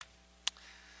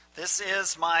This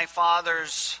is my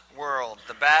Father's world.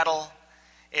 The battle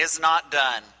is not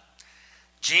done.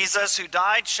 Jesus who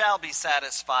died shall be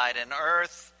satisfied, and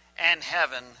earth and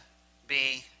heaven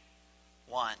be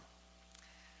one.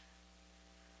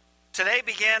 Today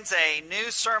begins a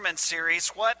new sermon series,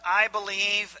 What I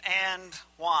Believe and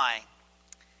Why.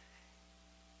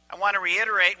 I want to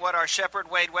reiterate what our shepherd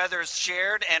Wade Weathers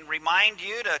shared and remind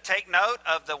you to take note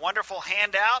of the wonderful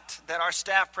handout that our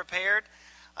staff prepared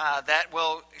that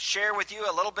will share with you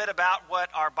a little bit about what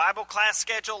our Bible class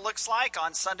schedule looks like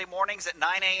on Sunday mornings at 9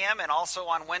 a.m. and also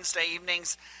on Wednesday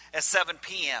evenings at 7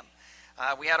 p.m.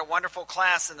 We had a wonderful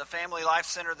class in the Family Life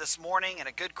Center this morning and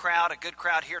a good crowd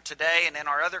here today. And in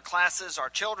our other classes, our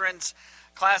children's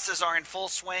classes are in full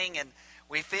swing, and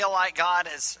we feel like God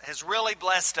has really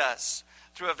blessed us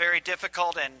through a very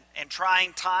difficult and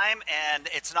trying time, and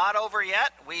it's not over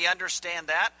yet. We understand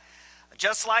that.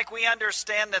 Just like we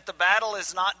understand that the battle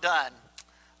is not done.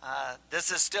 This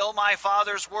is still my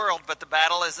Father's world, but the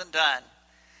battle isn't done.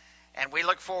 And we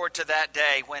look forward to that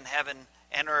day when heaven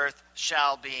and earth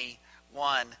shall be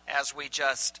one, as we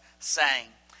just sang.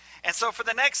 And so for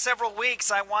the next several weeks,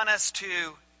 I want us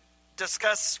to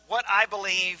discuss what I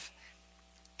believe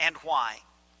and why.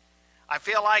 I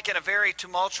feel like in a very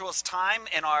tumultuous time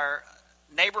in our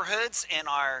neighborhoods, in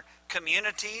our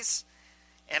communities,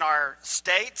 in our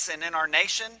states, and in our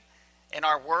nation, in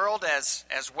our world, as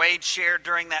Wade shared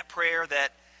during that prayer,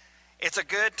 that it's a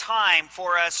good time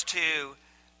for us to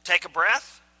take a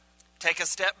breath, take a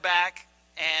step back,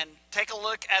 and take a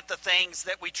look at the things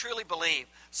that we truly believe,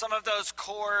 some of those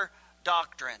core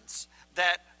doctrines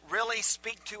that really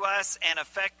speak to us and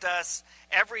affect us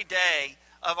every day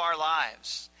of our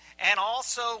lives, and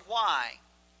also why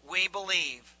we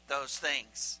believe those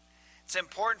things. It's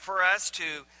important for us to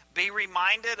be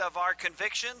reminded of our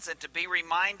convictions and to be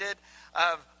reminded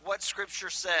of what Scripture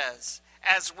says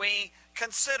as we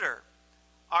consider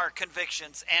our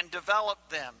convictions and develop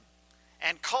them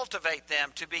and cultivate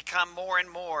them to become more and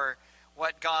more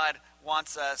what God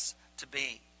wants us to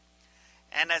be.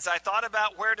 And as I thought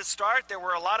about where to start, there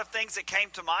were a lot of things that came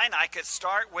to mind. I could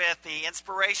start with the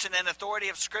inspiration and authority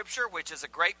of Scripture, which is a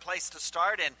great place to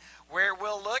start, and where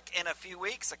we'll look in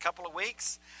a couple of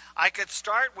weeks. I could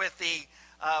start with the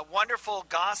wonderful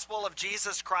gospel of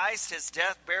Jesus Christ, his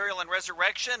death, burial, and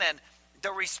resurrection, and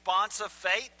the response of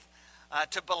faith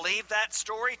to believe that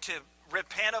story, to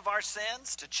repent of our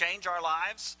sins, to change our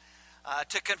lives,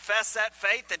 to confess that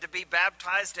faith, and to be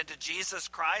baptized into Jesus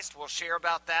Christ. We'll share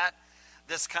about that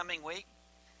this coming week.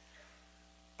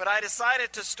 But I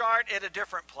decided to start at a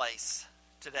different place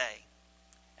today.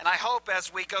 And I hope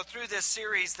as we go through this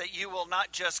series that you will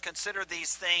not just consider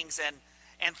these things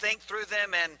and think through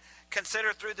them and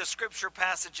consider through the scripture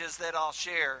passages that I'll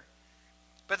share,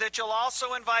 but that you'll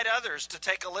also invite others to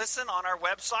take a listen on our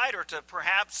website, or to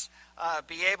perhaps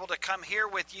be able to come here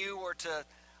with you, or to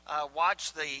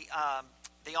watch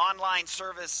the online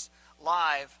service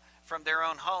live from their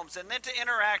own homes, and then to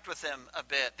interact with them a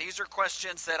bit. These are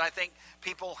questions that I think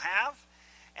people have,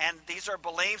 and these are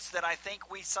beliefs that I think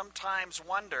we sometimes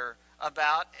wonder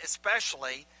about,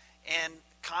 especially in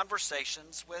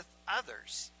conversations with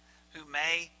others who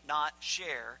may not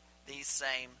share these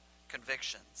same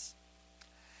convictions.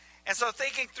 And so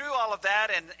thinking through all of that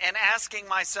and asking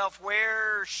myself,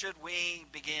 where should we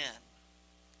begin?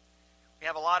 We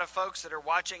have a lot of folks that are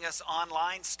watching us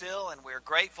online still, and we're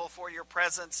grateful for your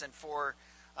presence and for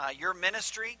your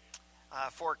ministry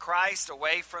for Christ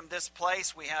away from this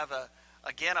place. We have,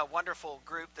 again, a wonderful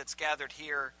group that's gathered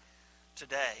here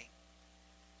today.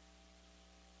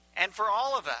 And for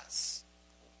all of us,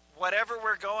 whatever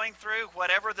we're going through,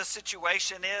 whatever the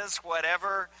situation is,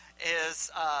 whatever is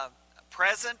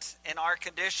present in our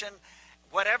condition,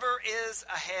 whatever is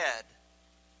ahead,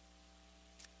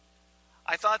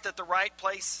 I thought that the right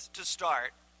place to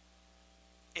start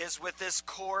is with this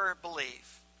core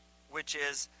belief, which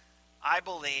is, I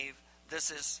believe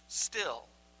this is still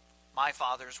my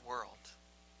Father's world.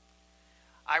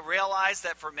 I realize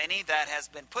that for many that has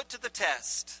been put to the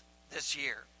test this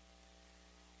year,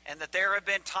 and that there have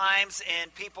been times in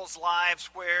people's lives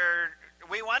where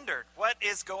we wondered what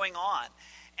is going on.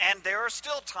 And there are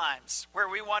still times where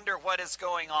we wonder what is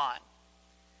going on.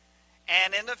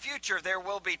 And in the future, there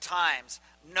will be times,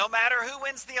 no matter who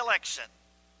wins the election,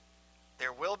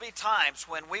 there will be times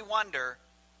when we wonder,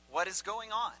 what is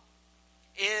going on?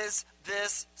 Is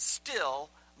this still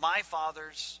my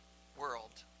Father's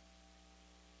world?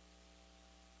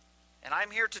 And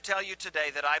I'm here to tell you today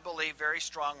that I believe very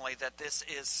strongly that this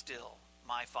is still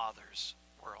my Father's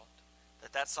world.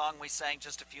 That song we sang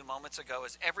just a few moments ago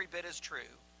is every bit as true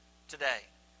today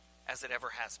as it ever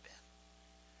has been.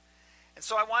 And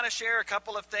so I want to share a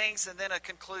couple of things and then a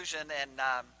conclusion and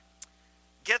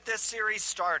get this series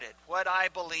started, what I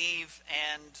believe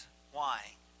and why.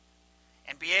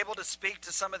 And be able to speak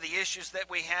to some of the issues that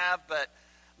we have, but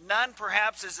none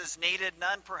perhaps is as needed,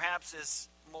 none perhaps is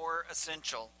more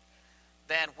essential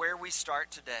than where we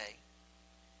start today.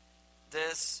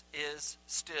 This is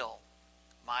still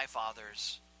my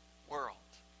Father's world.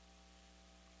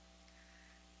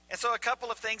 And so a couple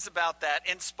of things about that.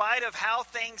 In spite of how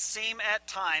things seem at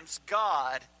times,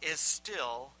 God is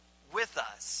still with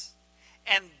us.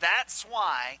 And that's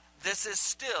why this is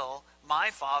still my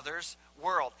Father's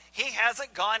world. He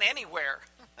hasn't gone anywhere.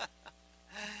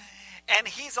 And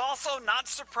he's also not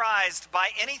surprised by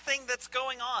anything that's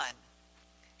going on.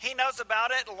 He knows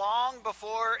about it long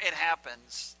before it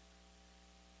happens.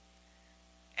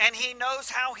 And he knows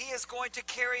how he is going to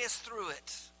carry us through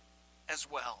it as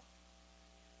well.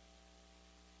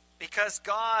 Because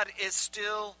God is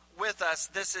still with us.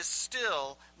 This is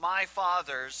still my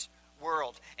Father's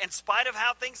world. In spite of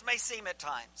how things may seem at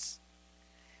times.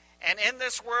 And in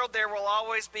this world, there will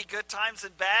always be good times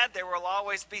and bad. There will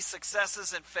always be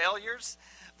successes and failures.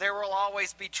 There will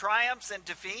always be triumphs and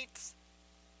defeats.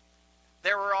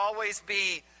 There will always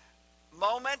be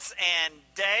moments and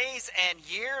days and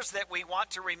years that we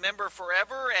want to remember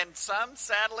forever, and some,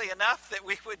 sadly enough, that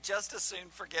we would just as soon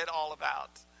forget all about.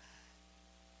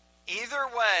 Either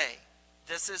way,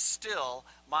 this is still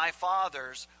my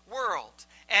Father's world.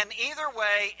 And either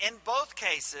way, in both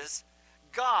cases,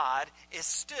 God is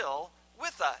still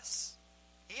with us.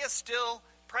 He is still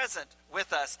present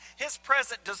with us. His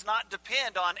presence does not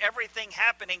depend on everything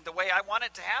happening the way I want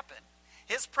it to happen.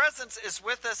 His presence is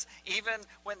with us even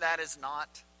when that is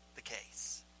not the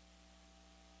case.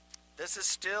 This is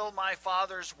still my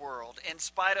Father's world. In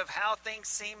spite of how things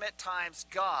seem at times,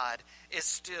 God is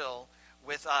still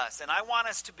with us. And I want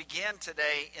us to begin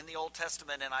today in the Old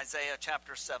Testament in Isaiah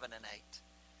chapter 7 and 8.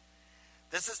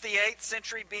 This is the 8th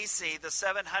century BC, the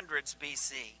 700s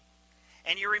BC.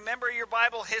 And you remember your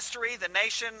Bible history, the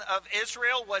nation of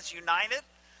Israel was united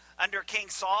under King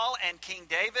Saul and King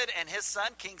David and his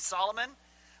son, King Solomon.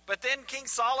 But then King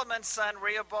Solomon's son,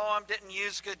 Rehoboam, didn't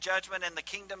use good judgment, and the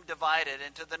kingdom divided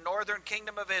into the northern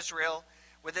kingdom of Israel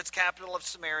with its capital of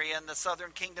Samaria and the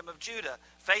southern kingdom of Judah,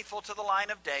 faithful to the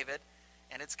line of David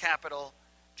and its capital,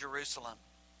 Jerusalem.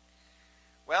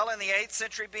 Well, in the 8th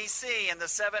century BC, in the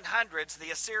 700s,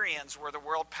 the Assyrians were the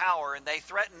world power, and they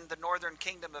threatened the northern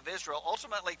kingdom of Israel,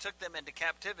 ultimately took them into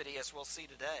captivity, as we'll see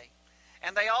today.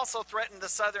 And they also threatened the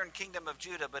southern kingdom of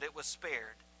Judah, but it was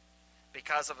spared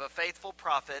because of a faithful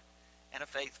prophet and a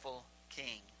faithful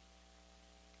king.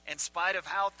 In spite of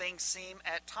how things seem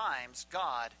at times,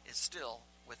 God is still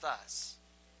with us.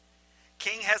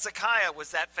 King Hezekiah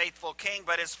was that faithful king,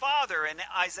 but his father in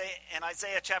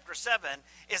Isaiah chapter 7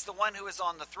 is the one who is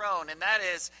on the throne, and that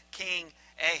is King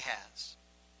Ahaz.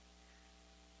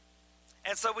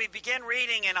 And so we begin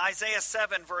reading in Isaiah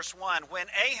 7 verse 1. When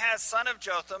Ahaz, son of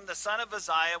Jotham, the son of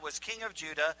Uzziah, was king of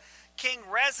Judah, King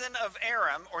Rezin of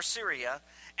Aram, or Syria,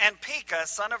 and Pekah,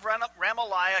 son of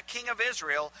Remaliah, king of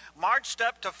Israel, marched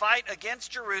up to fight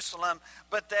against Jerusalem,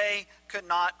 but they could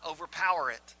not overpower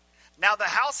it. Now the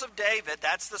house of David,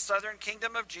 that's the southern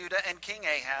kingdom of Judah and King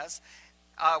Ahaz,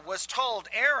 was told,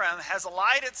 Aram has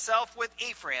allied itself with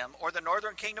Ephraim, or the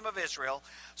northern kingdom of Israel.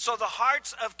 So the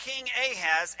hearts of King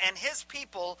Ahaz and his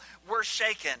people were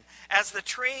shaken, as the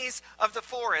trees of the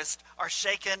forest are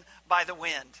shaken by the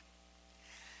wind.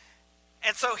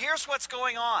 And so here's what's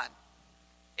going on.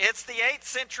 It's the 8th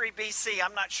century BC.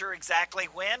 I'm not sure exactly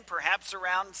when, perhaps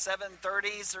around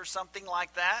 730s or something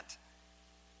like that.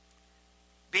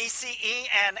 BCE,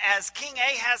 and as King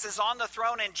Ahaz is on the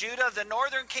throne in Judah, the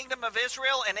northern kingdom of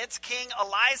Israel and its king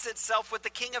allies itself with the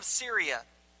king of Syria.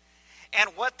 And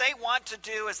what they want to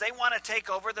do is they want to take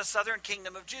over the southern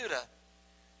kingdom of Judah.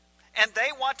 And they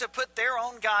want to put their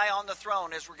own guy on the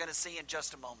throne, as we're going to see in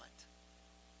just a moment.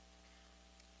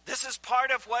 This is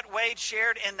part of what Wade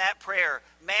shared in that prayer,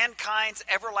 mankind's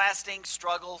everlasting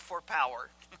struggle for power.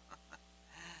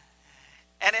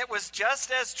 And it was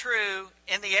just as true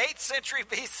in the 8th century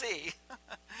BC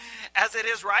as it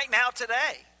is right now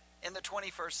today in the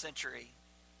 21st century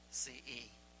CE.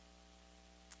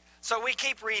 So we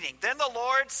keep reading. Then the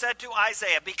Lord said to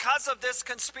Isaiah, because of this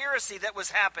conspiracy that was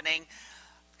happening,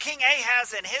 King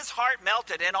Ahaz and his heart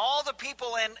melted, and all the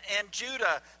people in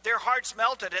Judah, their hearts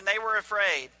melted, and they were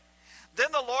afraid.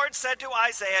 Then the Lord said to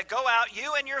Isaiah, go out,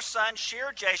 you and your son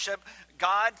Shear-Jashub.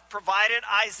 God provided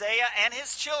Isaiah and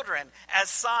his children as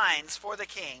signs for the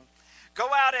king. Go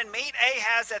out and meet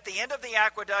Ahaz at the end of the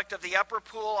aqueduct of the upper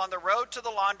pool on the road to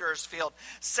the launderer's field.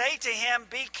 Say to him,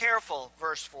 be careful,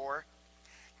 verse 4.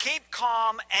 Keep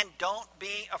calm and don't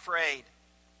be afraid.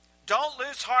 Don't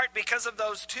lose heart because of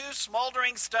those 2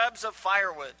 smoldering stubs of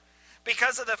firewood,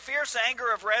 because of the fierce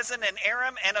anger of Rezin and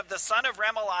Aram and of the son of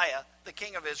Remaliah, the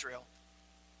king of Israel.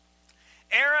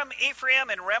 Aram,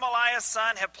 Ephraim, and Remaliah's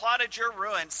son have plotted your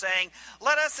ruin, saying,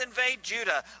 let us invade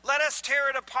Judah. Let us tear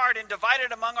it apart and divide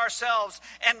it among ourselves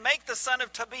and make the son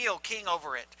of Tabeel king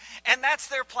over it. And that's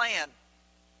their plan.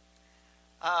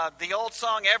 The old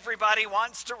song, Everybody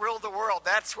Wants to Rule the World,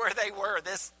 that's where they were,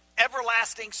 this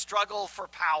everlasting struggle for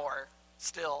power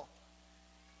still.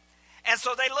 And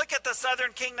so they look at the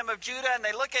southern kingdom of Judah and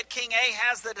they look at King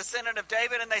Ahaz, the descendant of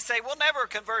David, and they say, we'll never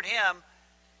convert him.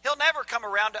 He'll never come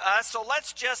around to us, so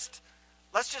let's just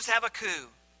have a coup.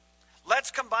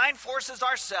 Let's combine forces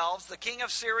ourselves, the king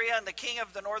of Syria and the king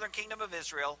of the northern kingdom of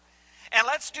Israel, and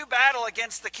let's do battle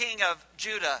against the king of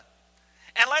Judah.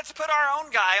 And let's put our own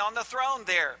guy on the throne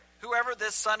there, whoever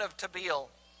this son of Tabeel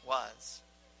was.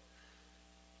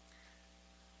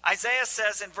 Isaiah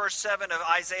says in verse 7 of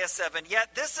Isaiah 7,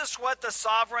 yet this is what the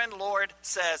sovereign Lord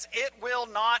says, it will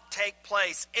not take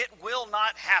place, it will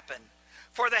not happen.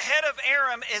 For the head of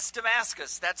Aram is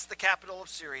Damascus, that's the capital of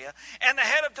Syria, and the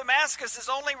head of Damascus is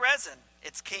only Rezin,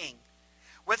 its king.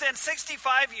 Within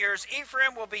 65 years,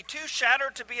 Ephraim will be too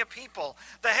shattered to be a people.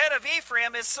 The head of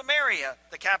Ephraim is Samaria,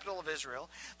 the capital of Israel.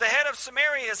 The head of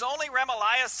Samaria is only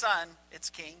Remaliah's son, its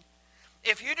king.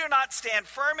 If you do not stand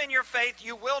firm in your faith,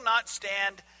 you will not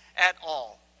stand at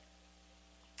all.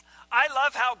 I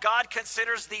love how God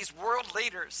considers these world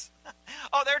leaders.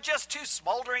 Oh, they're just 2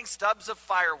 smoldering stubs of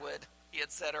firewood, he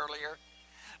had said earlier.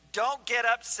 Don't get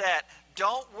upset.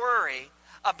 Don't worry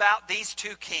about these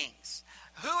 2 kings.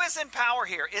 Who is in power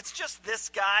here? It's just this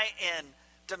guy in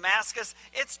Damascus.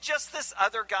 It's just this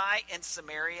other guy in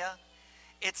Samaria.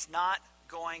 It's not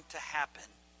going to happen.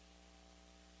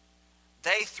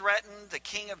 They threaten the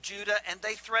king of Judah and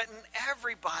they threaten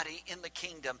everybody in the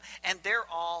kingdom. And they're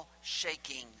all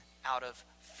shaking out of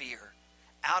fear,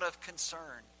 out of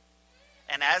concern.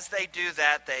 And as they do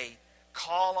that, they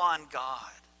call on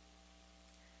God.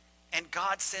 And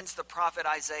God sends the prophet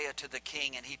Isaiah to the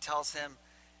king and he tells him,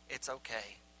 it's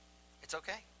okay. It's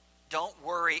okay. Don't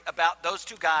worry about those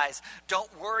 2 guys. Don't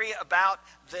worry about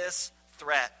this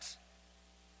threat.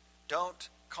 Don't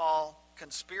call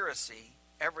conspiracy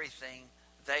everything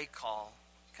they call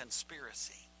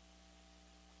conspiracy.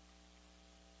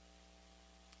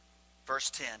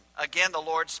 Verse 10, again the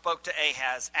Lord spoke to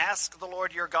Ahaz, ask the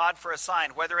Lord your God for a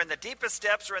sign, whether in the deepest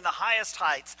depths or in the highest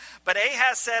heights. But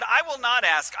Ahaz said, I will not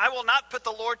ask, I will not put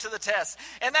the Lord to the test.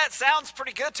 And that sounds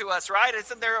pretty good to us, right?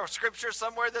 Isn't there a scripture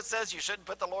somewhere that says you shouldn't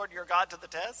put the Lord your God to the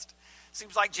test?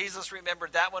 Seems like Jesus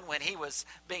remembered that one when he was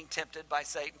being tempted by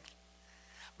Satan.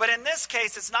 But in this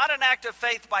case, it's not an act of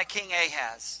faith by King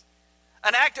Ahaz.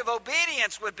 An act of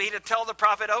obedience would be to tell the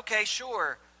prophet, okay,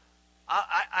 sure,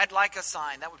 I'd like a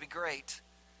sign. That would be great.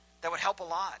 That would help a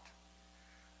lot.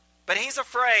 But he's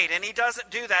afraid, and he doesn't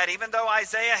do that, even though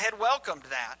Isaiah had welcomed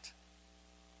that.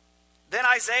 Then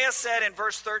Isaiah said in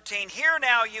verse 13, hear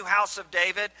now, you house of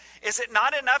David, is it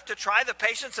not enough to try the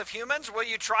patience of humans? Will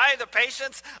you try the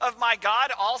patience of my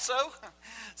God also?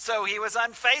 So he was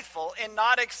unfaithful in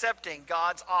not accepting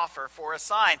God's offer for a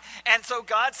sign. And so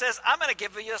God says, I'm going to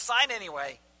give you a sign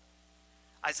anyway.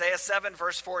 Isaiah 7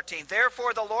 verse 14,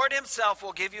 therefore the Lord himself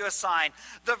will give you a sign.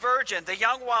 The virgin, the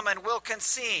young woman, will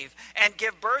conceive and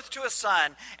give birth to a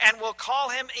son and will call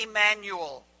him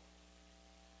Emmanuel.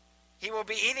 He will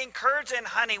be eating curds and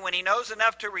honey when he knows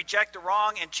enough to reject the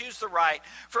wrong and choose the right.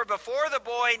 For before the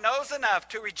boy knows enough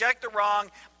to reject the wrong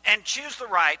and choose the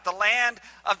right, the land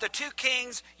of the 2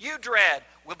 kings you dread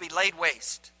will be laid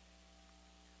waste.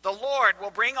 The Lord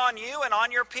will bring on you and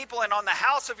on your people and on the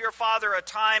house of your father a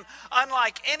time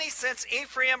unlike any since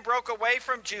Ephraim broke away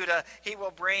from Judah. He will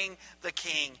bring the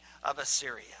king of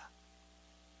Assyria.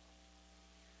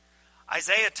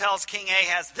 Isaiah tells King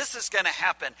Ahaz, this is going to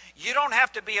happen. You don't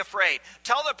have to be afraid.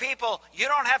 Tell the people, you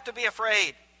don't have to be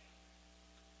afraid.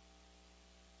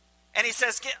 And he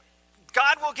says,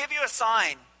 God will give you a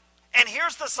sign. And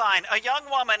here's the sign, a young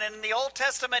woman. And in the Old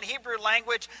Testament Hebrew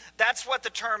language, that's what the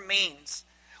term means.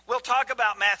 We'll talk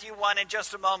about Matthew 1 in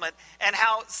just a moment and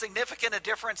how significant a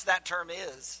difference that term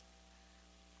is.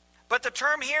 But the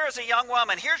term here is a young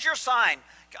woman. Here's your sign,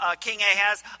 King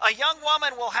Ahaz. A young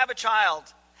woman will have a child.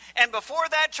 And before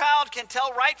that child can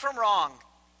tell right from wrong,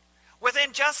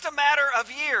 within just a matter of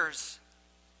years,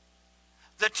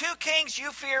 the 2 kings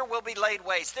you fear will be laid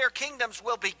waste. Their kingdoms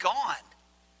will be gone.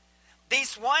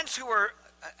 These ones who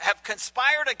have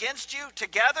conspired against you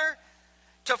together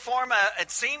to form a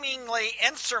seemingly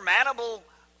insurmountable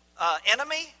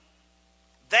enemy,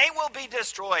 They will be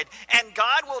destroyed, and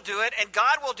God will do it, and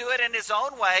God will do it in his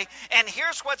own way. And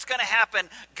here's what's going to happen.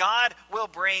 God will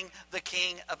bring the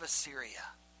king of Assyria,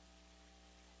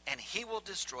 and he will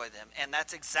destroy them. And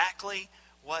that's exactly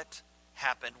what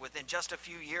happened within just a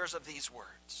few years of these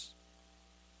words.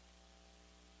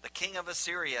 The king of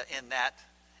Assyria, in that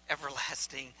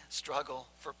everlasting struggle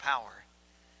for power,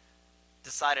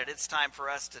 decided it's time for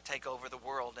us to take over the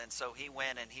world. And so he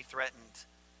went and he threatened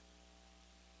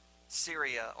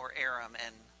Syria or Aram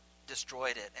and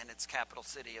destroyed it and its capital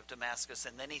city of Damascus.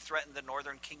 And then he threatened the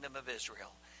northern kingdom of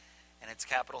Israel and its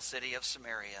capital city of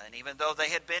Samaria. And even though they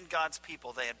had been God's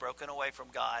people, they had broken away from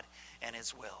God and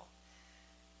his will.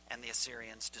 And the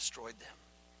Assyrians destroyed them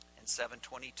in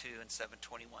 722 and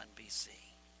 721 BC.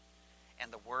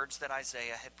 And the words that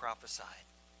Isaiah had prophesied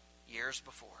years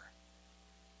before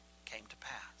came to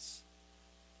pass.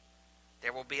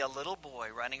 There will be a little boy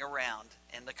running around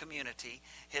in the community.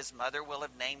 His mother will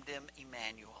have named him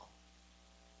Emmanuel,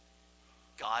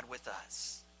 God with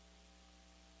us.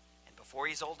 And before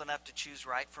he's old enough to choose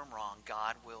right from wrong,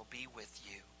 God will be with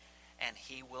you, and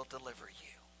he will deliver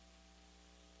you.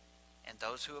 And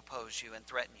those who oppose you and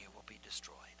threaten you will be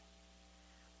destroyed.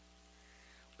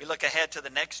 We look ahead to the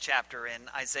next chapter in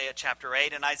Isaiah chapter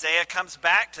 8, and Isaiah comes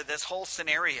back to this whole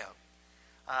scenario.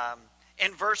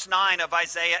 In verse 9 of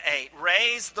Isaiah 8,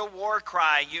 raise the war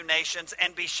cry, you nations,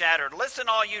 and be shattered. Listen,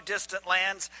 all you distant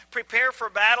lands, prepare for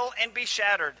battle and be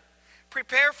shattered.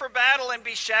 Prepare for battle and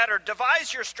be shattered.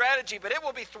 Devise your strategy, but it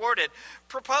will be thwarted.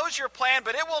 Propose your plan,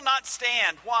 but it will not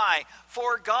stand. Why?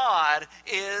 For God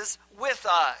is with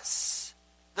us.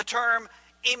 The term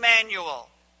Emmanuel.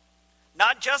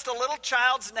 Not just a little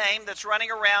child's name that's running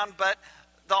around, but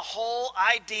the whole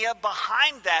idea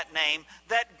behind that name,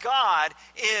 that God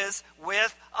is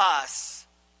with us.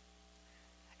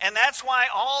 And that's why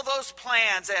all those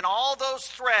plans and all those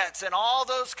threats and all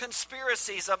those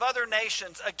conspiracies of other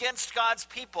nations against God's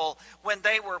people, when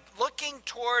they were looking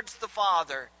towards the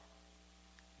Father,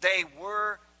 they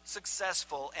were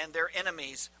successful and their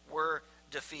enemies were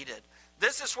defeated.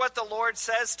 This is what the Lord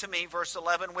says to me, verse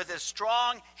 11, with his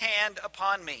strong hand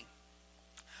upon me,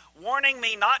 warning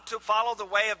me not to follow the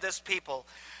way of this people.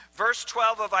 Verse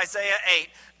 12 of Isaiah 8,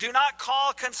 do not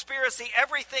call conspiracy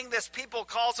everything this people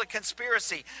calls a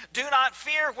conspiracy. Do not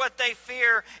fear what they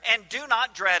fear, and do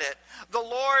not dread it. The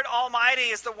Lord Almighty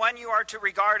is the one you are to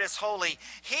regard as holy.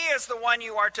 He is the one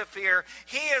you are to fear.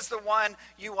 He is the one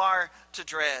you are to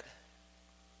dread.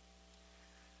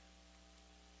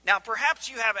 Now, perhaps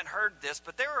you haven't heard this,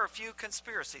 but there are a few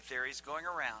conspiracy theories going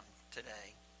around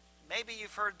today. Maybe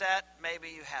you've heard that, maybe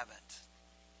you haven't.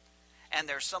 And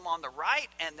there's some on the right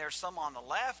and there's some on the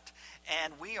left,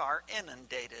 and we are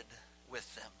inundated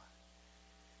with them.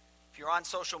 If you're on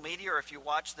social media or if you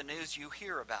watch the news, you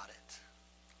hear about it.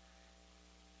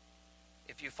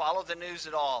 If you follow the news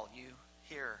at all, you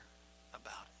hear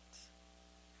about it.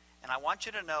 And I want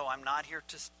you to know I'm not here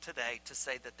today to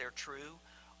say that they're true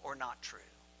or not true.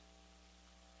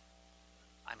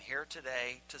 I'm here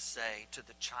today to say to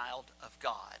the child of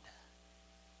God,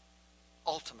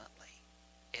 ultimately,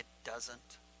 it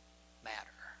doesn't matter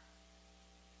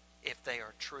if they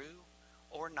are true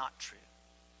or not true.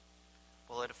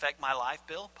 Will it affect my life,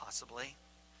 Bill? Possibly.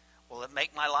 Will it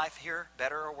make my life here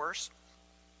better or worse?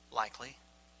 Likely.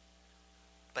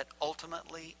 But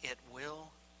ultimately, it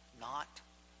will not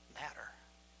matter.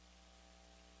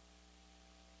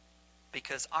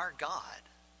 Because our God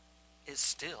is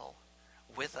still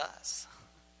with us.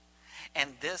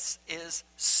 And this is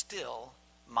still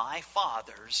my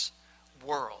Father's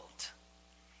world.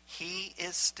 He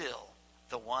is still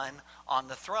the one on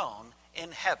the throne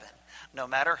in heaven, no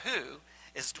matter who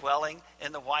is dwelling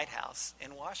in the White House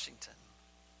in Washington.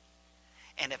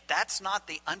 And if that's not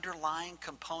the underlying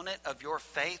component of your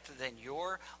faith, then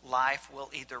your life will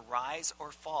either rise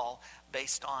or fall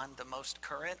based on the most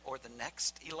current or the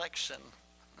next election.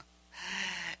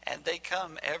 And they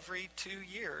come every 2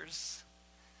 years.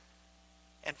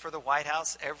 And for the White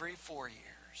House, every 4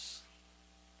 years.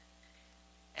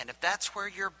 And if that's where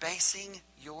you're basing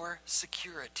your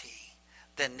security,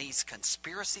 then these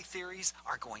conspiracy theories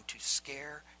are going to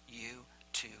scare you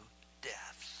to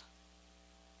death.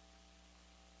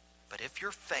 But if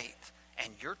your faith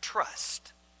and your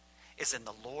trust is in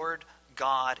the Lord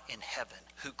God in heaven,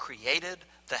 who created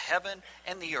the heaven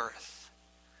and the earth,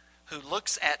 who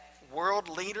looks at world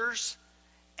leaders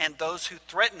and those who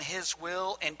threaten his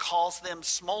will and calls them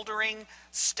smoldering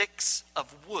sticks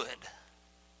of wood,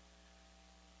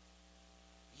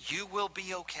 you will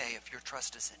be okay if your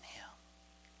trust is in him.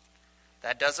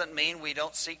 That doesn't mean we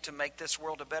don't seek to make this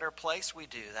world a better place. We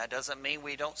do. That doesn't mean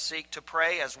we don't seek to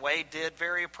pray as Wade did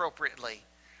very appropriately.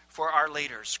 for our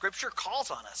leaders. Scripture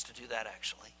calls on us to do that,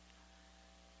 actually.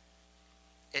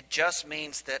 It just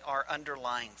means that our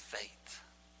underlying faith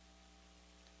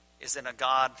is in a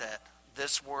God that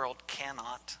this world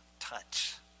cannot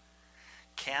touch,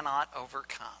 cannot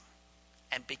overcome.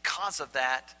 And because of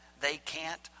that, they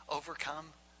can't overcome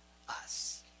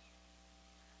us.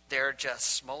 They're just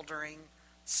smoldering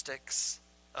sticks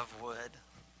of wood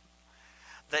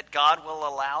that God will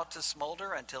allow to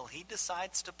smolder until he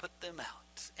decides to put them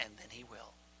out, and then he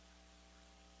will.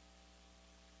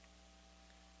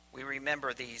 We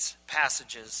remember these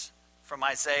passages from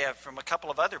Isaiah, from a couple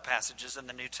of other passages in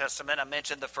the New Testament. I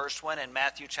mentioned the first one in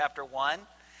Matthew chapter 1.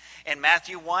 In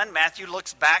Matthew 1, Matthew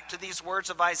looks back to these words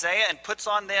of Isaiah and puts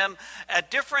on them a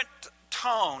different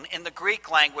tone in the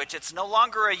Greek language. It's no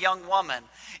longer a young woman.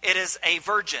 It is a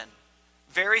virgin.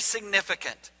 Very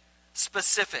significant,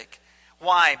 specific.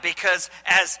 Why? Because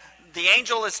as the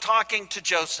angel is talking to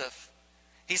Joseph,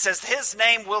 he says his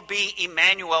name will be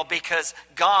Emmanuel, because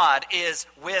God is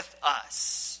with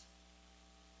us.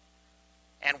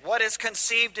 And what is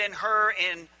conceived in her,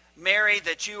 in Mary,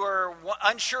 that you are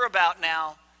unsure about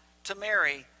now to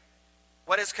Mary,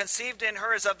 what is conceived in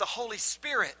her is of the Holy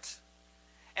Spirit.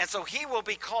 And so he will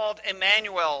be called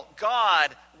Emmanuel,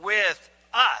 God with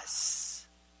us,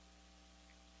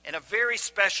 in a very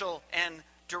special and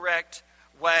direct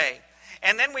way.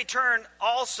 And then we turn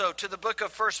also to the book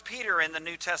of 1 Peter in the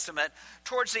New Testament.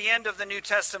 Towards the end of the New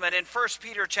Testament, in 1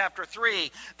 Peter chapter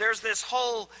 3, there's this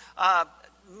whole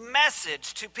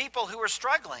message to people who are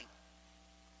struggling.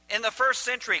 In the first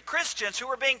century, Christians who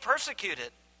were being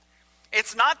persecuted.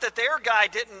 It's not that their guy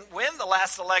didn't win the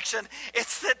last election.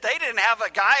 It's that they didn't have a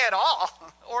guy at all,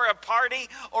 or a party,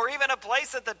 or even a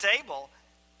place at the table.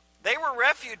 They were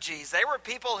refugees. They were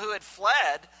people who had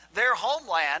fled their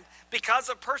homeland because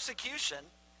of persecution.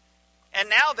 And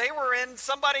now they were in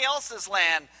somebody else's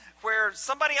land where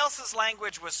somebody else's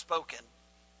language was spoken.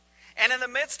 And in the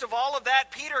midst of all of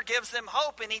that, Peter gives them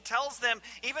hope, and he tells them,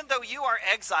 even though you are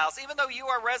exiles, even though you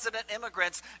are resident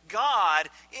immigrants, God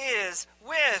is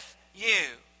with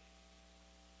you.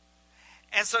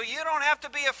 And so you don't have to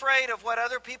be afraid of what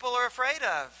other people are afraid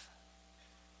of.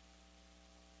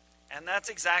 And that's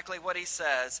exactly what he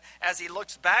says as he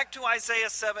looks back to Isaiah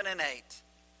 7 and 8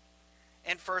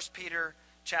 in 1 Peter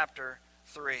chapter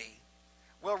 3.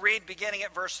 We'll read beginning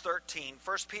at verse 13.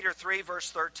 1 Peter 3 verse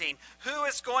 13. Who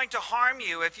is going to harm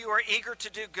you if you are eager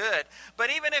to do good? But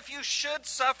even if you should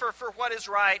suffer for what is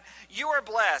right, you are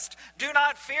blessed. Do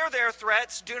not fear their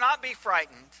threats. Do not be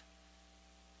frightened.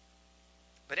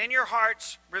 But in your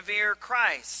hearts revere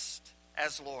Christ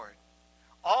as Lord.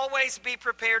 Always be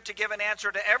prepared to give an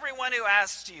answer to everyone who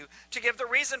asks you, to give the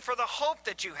reason for the hope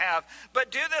that you have.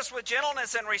 But do this with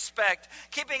gentleness and respect,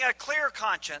 keeping a clear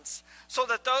conscience, so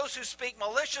that those who speak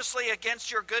maliciously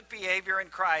against your good behavior in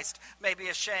Christ may be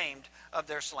ashamed of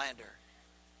their slander.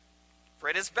 For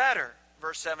it is better,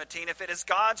 verse 17, if it is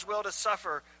God's will to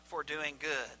suffer for doing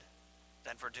good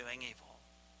than for doing evil.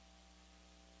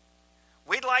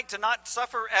 We'd like to not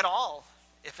suffer at all,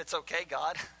 if it's okay,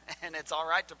 God, and it's all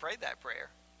right to pray that prayer.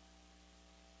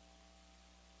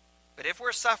 But if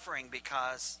we're suffering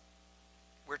because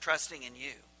we're trusting in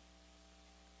you,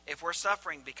 if we're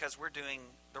suffering because we're doing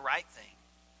the right thing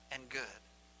and good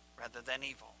rather than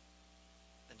evil,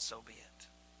 then so be it.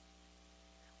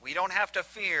 We don't have to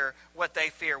fear what they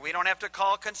fear. We don't have to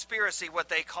call conspiracy what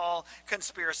they call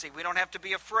conspiracy. We don't have to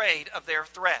be afraid of their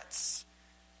threats.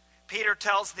 Peter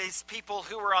tells these people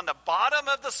who were on the bottom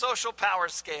of the social power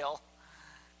scale,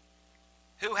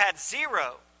 who had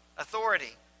zero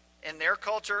authority in their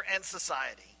culture and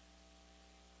society,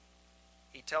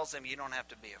 he tells them, you don't have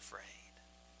to be afraid,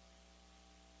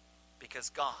 because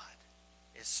God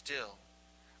is still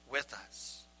with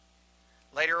us.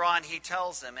 Later on, he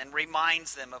tells them and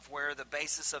reminds them of where the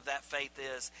basis of that faith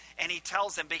is. And he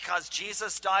tells them, because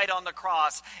Jesus died on the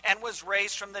cross and was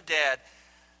raised from the dead,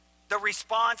 the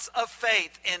response of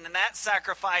faith in that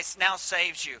sacrifice now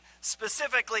saves you.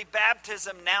 Specifically,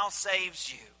 baptism now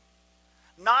saves you.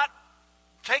 Not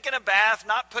taking a bath,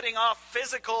 not putting off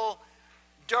physical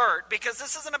dirt, because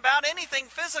this isn't about anything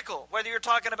physical, whether you're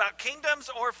talking about kingdoms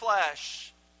or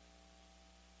flesh.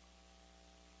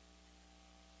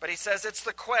 But he says it's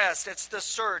the quest, it's the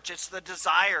search, it's the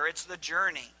desire, it's the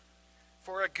journey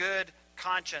for a good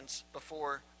conscience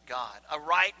before God, a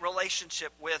right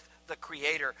relationship with the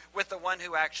Creator, with the one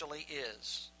who actually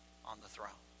is on the throne.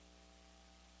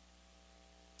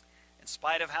 In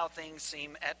spite of how things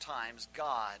seem at times,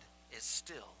 God is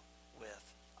still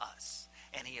with us.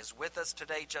 And he is with us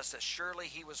today just as surely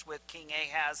he was with King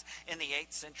Ahaz in the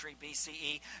 8th century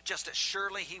BCE, just as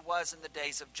surely he was in the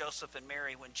days of Joseph and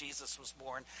Mary when Jesus was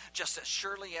born, just as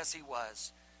surely as he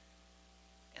was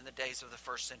in the days of the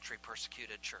 1st century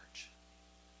persecuted church.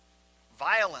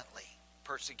 Violently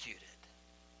persecuted,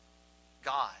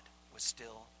 God was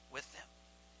still with them.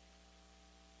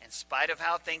 In spite of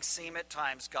how things seem at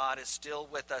times, God is still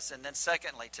with us. And then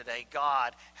secondly today,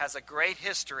 God has a great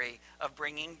history of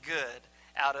bringing good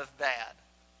out of bad.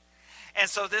 And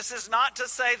so this is not to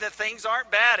say that things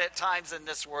aren't bad at times in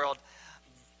this world.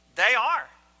 They are.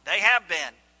 They have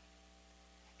been.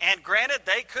 And granted,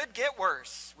 they could get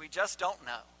worse. We just don't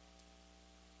know.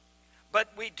 But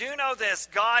we do know this: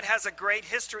 God has a great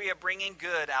history of bringing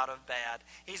good out of bad.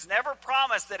 He's never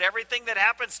promised that everything that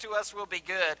happens to us will be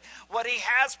good. What he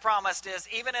has promised is,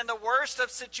 even in the worst of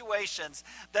situations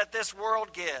that this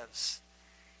world gives,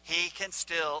 he can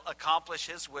still accomplish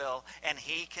his will, and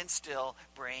he can still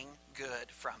bring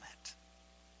good from it.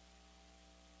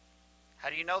 How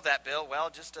do you know that, Bill? Well,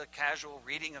 just a casual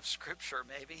reading of Scripture,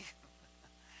 maybe.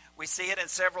 We see it in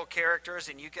several characters,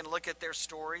 and you can look at their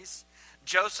stories.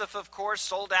 Joseph, of course,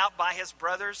 sold out by his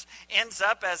brothers, ends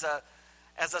up as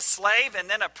a slave and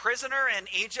then a prisoner in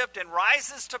Egypt, and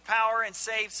rises to power and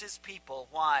saves his people.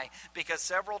 Why? Because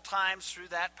several times through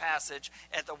that passage,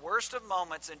 at the worst of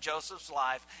moments in Joseph's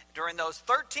life, during those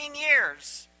 13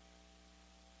 years,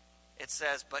 it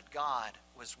says, but God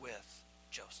was with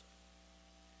Joseph.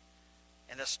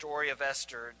 In the story of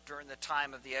Esther, during the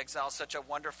time of the exile, such a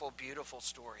wonderful, beautiful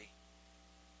story,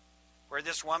 where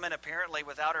this woman, apparently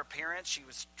without her parents, she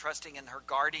was trusting in her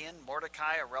guardian,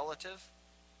 Mordecai, a relative,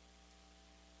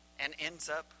 and ends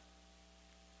up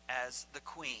as the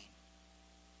queen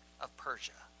of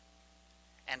Persia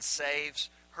and saves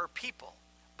her people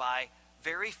by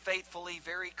very faithfully,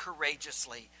 very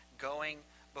courageously going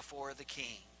before the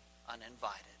king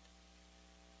uninvited.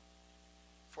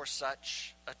 For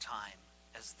such a time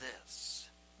as this,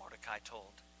 Mordecai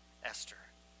told Esther.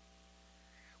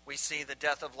 We see the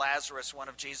death of Lazarus, one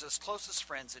of Jesus' closest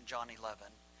friends, in John 11.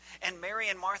 And Mary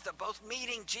and Martha both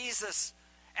meeting Jesus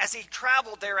as he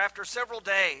traveled there after several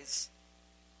days.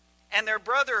 And their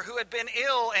brother who had been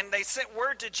ill, and they sent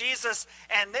word to Jesus,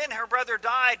 and then her brother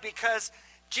died because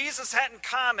Jesus hadn't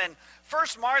come. And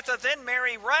first Martha, then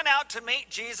Mary run out to meet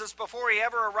Jesus before he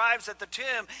ever arrives at the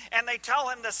tomb. And they tell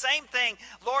him the same thing: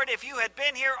 Lord, if you had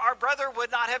been here, our brother would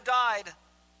not have died.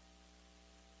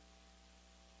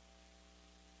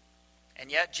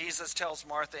 And yet Jesus tells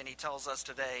Martha, and he tells us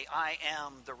today, I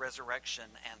am the resurrection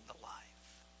and the life.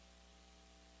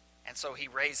 And so he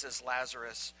raises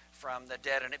Lazarus from the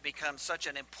dead, and it becomes such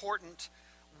an important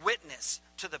witness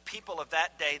to the people of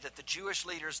that day that the Jewish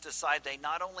leaders decide they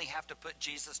not only have to put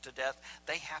Jesus to death,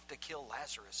 they have to kill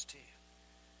Lazarus too.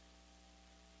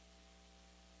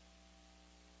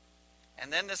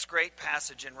 And then this great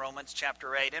passage in Romans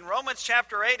chapter 8. In Romans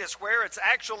chapter 8 is where it's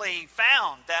actually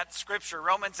found, that scripture,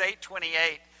 Romans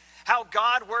 8:28. How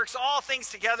God works all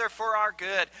things together for our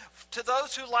good, to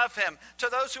those who love him, to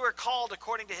those who are called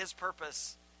according to his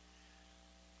purpose.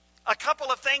 A couple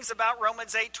of things about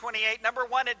Romans 8:28. Number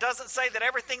one, it doesn't say that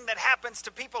everything that happens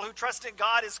to people who trust in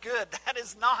God is good. That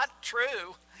is not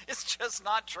true. It's just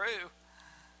not true.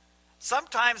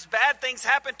 Sometimes bad things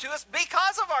happen to us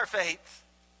because of our faith.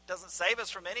 It doesn't save us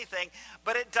from anything,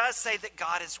 but it does say that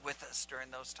God is with us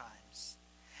during those times.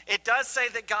 It does say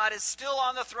that God is still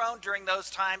on the throne during those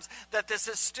times, that this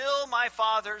is still my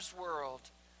Father's world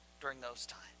during those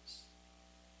times.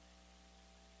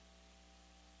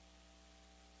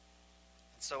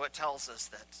 And so it tells us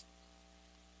that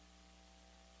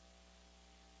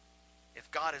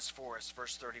if God is for us,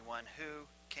 verse 31, who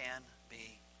can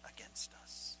be against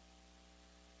us?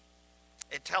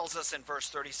 It tells us in verse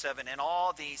 37, in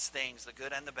all these things, the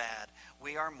good and the bad,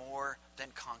 we are more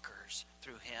than conquerors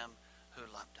through him who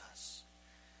loved us.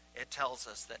 It tells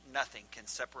us that nothing can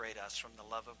separate us from the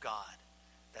love of God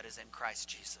that is in Christ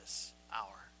Jesus,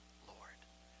 our Lord.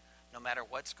 No matter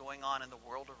what's going on in the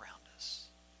world around us,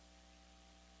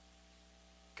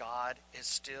 God is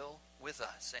still with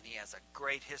us, and he has a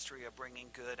great history of bringing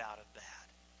good out of bad.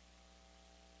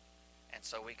 And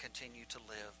so we continue to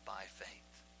live by faith.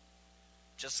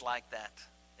 Just like that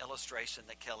illustration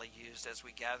that Kelly used as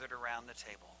we gathered around the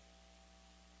table,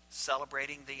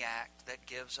 celebrating the act that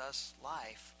gives us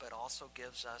life, but also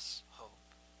gives us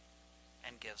hope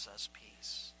and gives us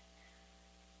peace.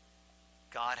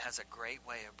 God has a great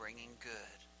way of bringing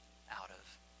good out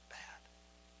of bad.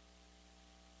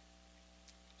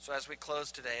 So as we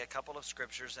close today, a couple of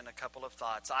scriptures and a couple of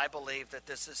thoughts. I believe that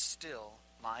this is still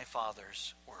my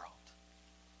Father's world.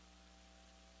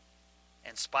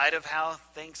 In spite of how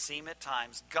things seem at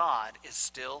times, God is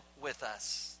still with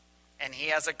us. And he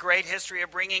has a great history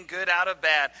of bringing good out of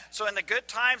bad. So in the good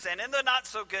times and in the not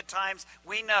so good times,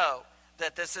 we know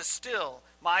that this is still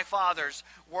my Father's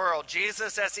world.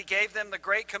 Jesus, as he gave them the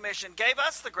Great Commission, gave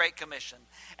us the Great Commission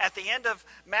at the end of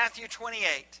Matthew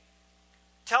 28,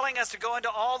 telling us to go into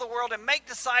all the world and make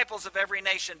disciples of every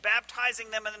nation,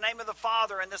 baptizing them in the name of the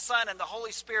Father and the Son and the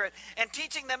Holy Spirit, and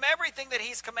teaching them everything that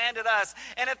he's commanded us.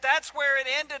 And if that's where it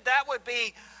ended, that would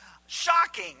be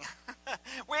shocking.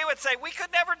 We would say, we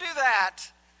could never do that.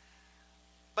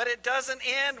 But it doesn't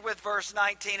end with verse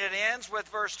 19. It ends with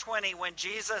verse 20 when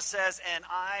Jesus says, and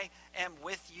I am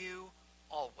with you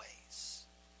always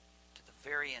to the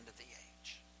very end of the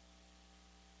age.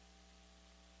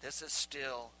 This is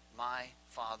still my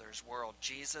Father's world.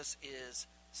 Jesus is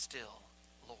still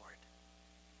Lord.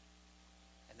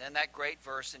 And then that great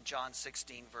verse in John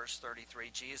 16, verse 33,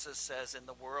 Jesus says, in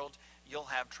the world you'll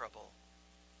have trouble.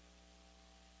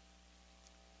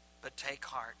 But take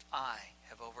heart, I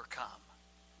have overcome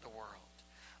the world.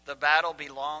 The battle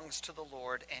belongs to the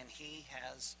Lord, and he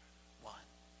has won.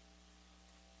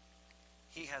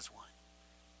 He has won.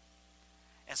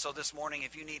 And so this morning,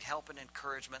 if you need help and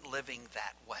encouragement living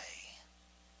that way,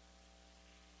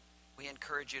 we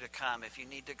encourage you to come. If you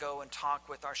need to go and talk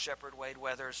with our Shepherd Wade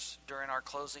Weathers during our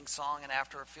closing song and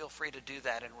after, feel free to do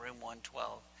that in room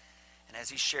 112. And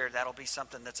as he shared, that'll be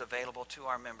something that's available to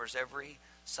our members every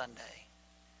Sunday.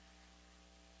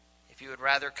 If you would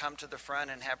rather come to the front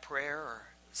and have prayer or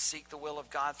seek the will of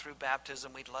God through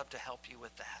baptism, we'd love to help you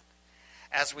with that.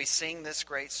 As we sing this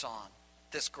great song,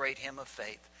 this great hymn of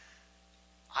faith,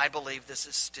 I believe this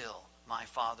is still my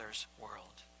Father's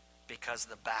world because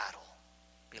the battle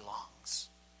belongs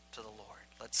to the Lord.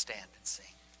 Let's stand and sing.